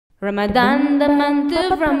Ramadan, the month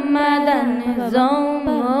of Ramadan is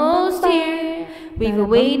almost here. We've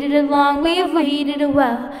waited a while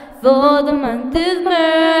for the month of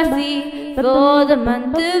mercy, for the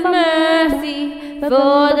month of mercy,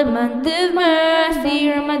 for the month of mercy.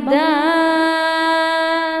 Ramadan,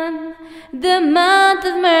 the month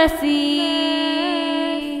of mercy.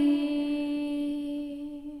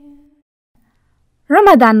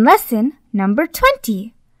 Ramadan lesson number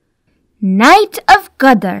 20. Night of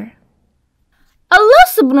Qadr. Allah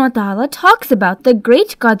subhanahu wa ta'ala talks about the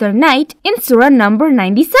great Qadr night in Surah number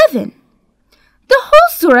 97. The whole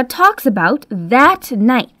Surah talks about that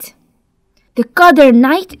night. The Qadr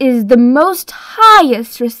night is the most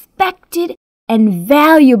highest respected and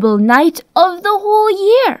valuable night of the whole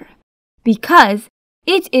year because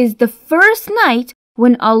it is the first night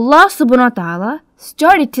when Allah subhanahu wa ta'ala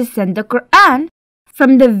started to send the Quran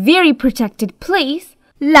from the very protected place,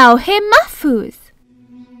 Lawh Mahfuz.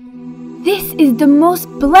 This is the most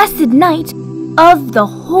blessed night of the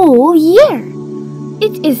whole year.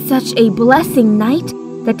 It is such a blessing night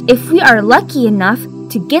that if we are lucky enough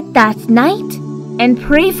to get that night and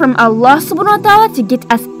pray from Allah subhanahu wa ta'ala to get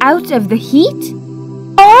us out of the heat,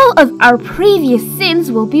 all of our previous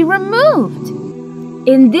sins will be removed.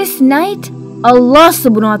 In this night, Allah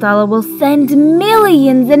subhanahu wa ta'ala will send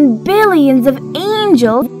millions and billions of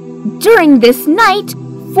angels during this night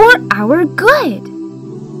for our good.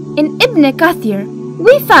 In Ibn Qadr,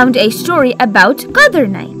 we found a story about Qadr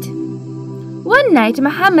night. One night,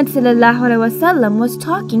 Muhammad ﷺ was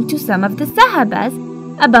talking to some of the Sahabas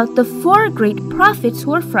about the 4 great prophets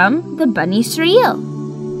who were from the Bani Israel.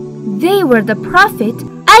 They were the Prophet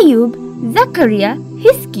Ayub, Zachariah,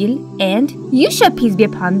 Hiskil, and Yusha, peace be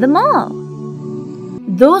upon them all.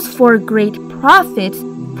 Those 4 great prophets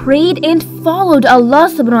prayed and followed Allah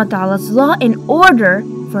subhanahu wa ta'ala's law and order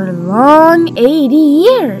for a long 80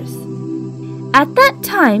 years. At that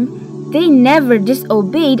time, they never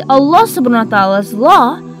disobeyed Allah subhanahu wa ta'ala's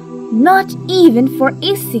law, not even for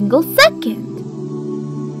a single second.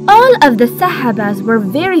 All of the Sahabas were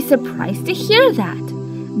very surprised to hear that.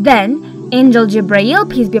 Then, Angel Jibreel,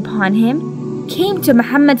 peace be upon him, came to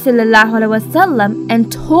Muhammad ﷺ and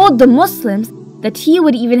told the Muslims that he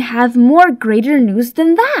would even have more greater news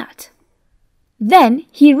than that. Then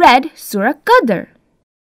he read Surah Qadr.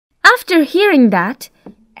 After hearing that,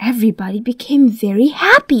 everybody became very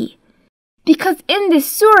happy because in this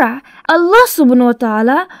surah, Allah subhanahu wa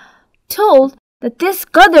ta'ala told that this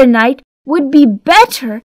Qadr night would be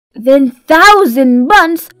better than 1,000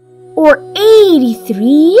 months or 83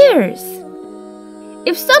 years.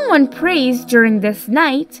 If someone prays during this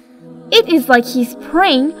night, it is like he's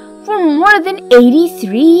praying for more than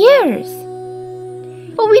 83 years.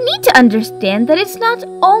 But we need to understand that it's not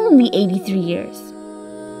only 83 years.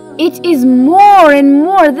 It is more and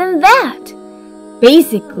more than that.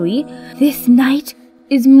 Basically, this night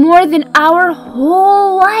is more than our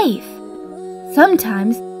whole life.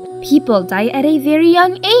 Sometimes people die at a very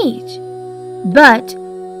young age. But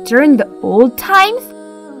during the old times,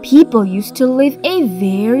 people used to live a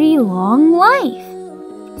very long life.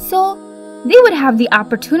 So they would have the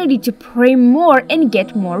opportunity to pray more and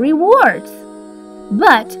get more rewards.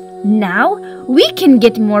 But now we can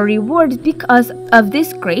get more rewards because of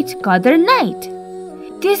this great Qadr night.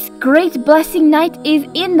 This great blessing night is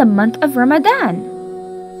in the month of Ramadan.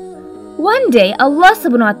 One day, Allah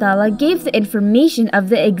subhanahu wa ta'ala gave the information of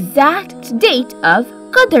the exact date of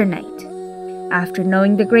Qadr night. After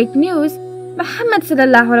knowing the great news, Muhammad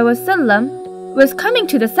ﷺ was coming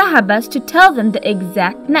to the Sahabas to tell them the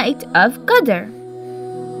exact night of Qadr.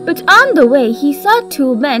 But on the way, he saw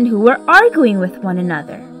 2 men who were arguing with one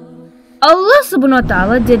another. Allah subhanahu wa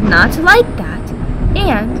ta'ala did not like that,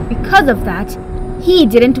 and because of that, He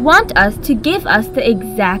didn't want us to give us the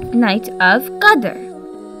exact night of Qadr.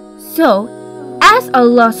 So, as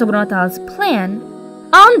Allah subhanahu wa ta'ala's plan,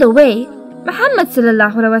 on the way, Muhammad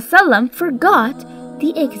ﷺ forgot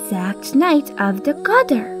the exact night of the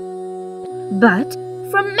Qadr. But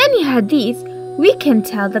from many hadiths, we can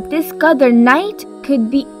tell that this Qadr night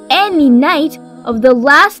could be any night of the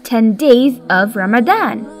last 10 days of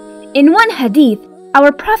Ramadan. In one hadith,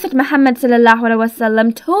 our Prophet Muhammad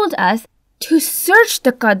ﷺ told us to search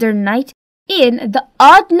the Qadr night in the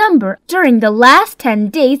odd number during the last 10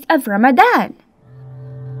 days of Ramadan.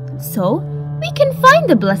 So, we can find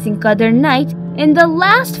the blessing Qadr night in the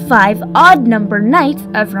last 5 odd number nights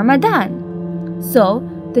of Ramadan. So,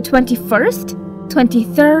 the 21st,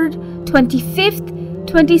 23rd, 25th,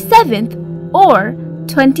 27th, or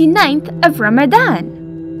 29th of Ramadan.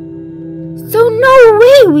 So no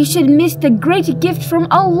way we should miss the great gift from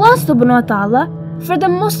Allah subhanahu wa ta'ala for the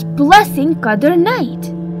most blessing Qadr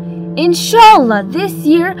night. Inshallah, this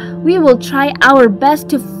year we will try our best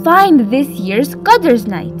to find this year's Qadr's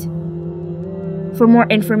night. For more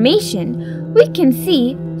information, we can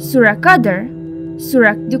see Surah Qadr,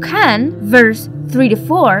 Surah Dukhan, verse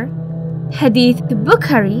 3-4, Hadith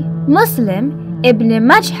Bukhari, Muslim, Ibn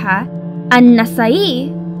Majah, An-Nasai,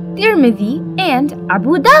 Tirmidhi, and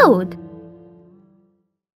Abu Dawud.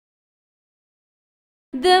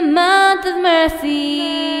 The month of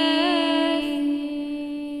mercy.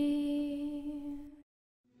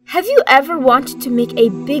 Have you ever wanted to make a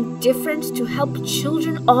big difference to help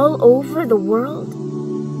children all over the world?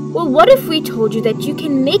 Well, what if we told you that you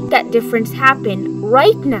can make that difference happen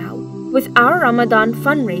right now with our Ramadan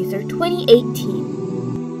fundraiser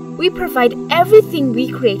 2018? We provide everything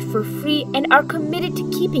we create for free and are committed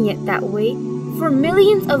to keeping it that way for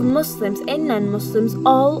millions of Muslims and non-Muslims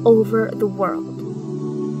all over the world.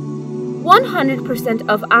 100%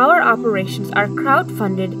 of our operations are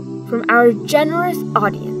crowdfunded from our generous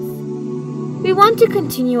audience. We want to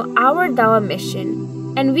continue our dawah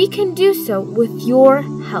mission, and we can do so with your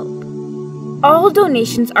help. All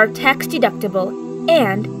donations are tax deductible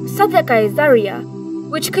and sadaqah zariyah,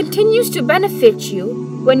 which continues to benefit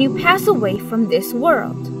you when you pass away from this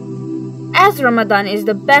world. As Ramadan is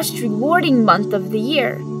the best rewarding month of the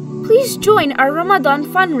year, please join our Ramadan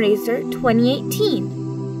fundraiser 2018.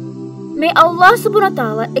 May Allah subhanahu wa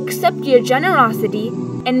ta'ala accept your generosity,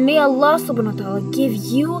 and may Allah subhanahu wa ta'ala give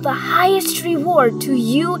you the highest reward to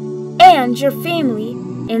you and your family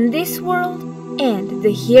in this world and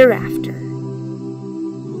the hereafter.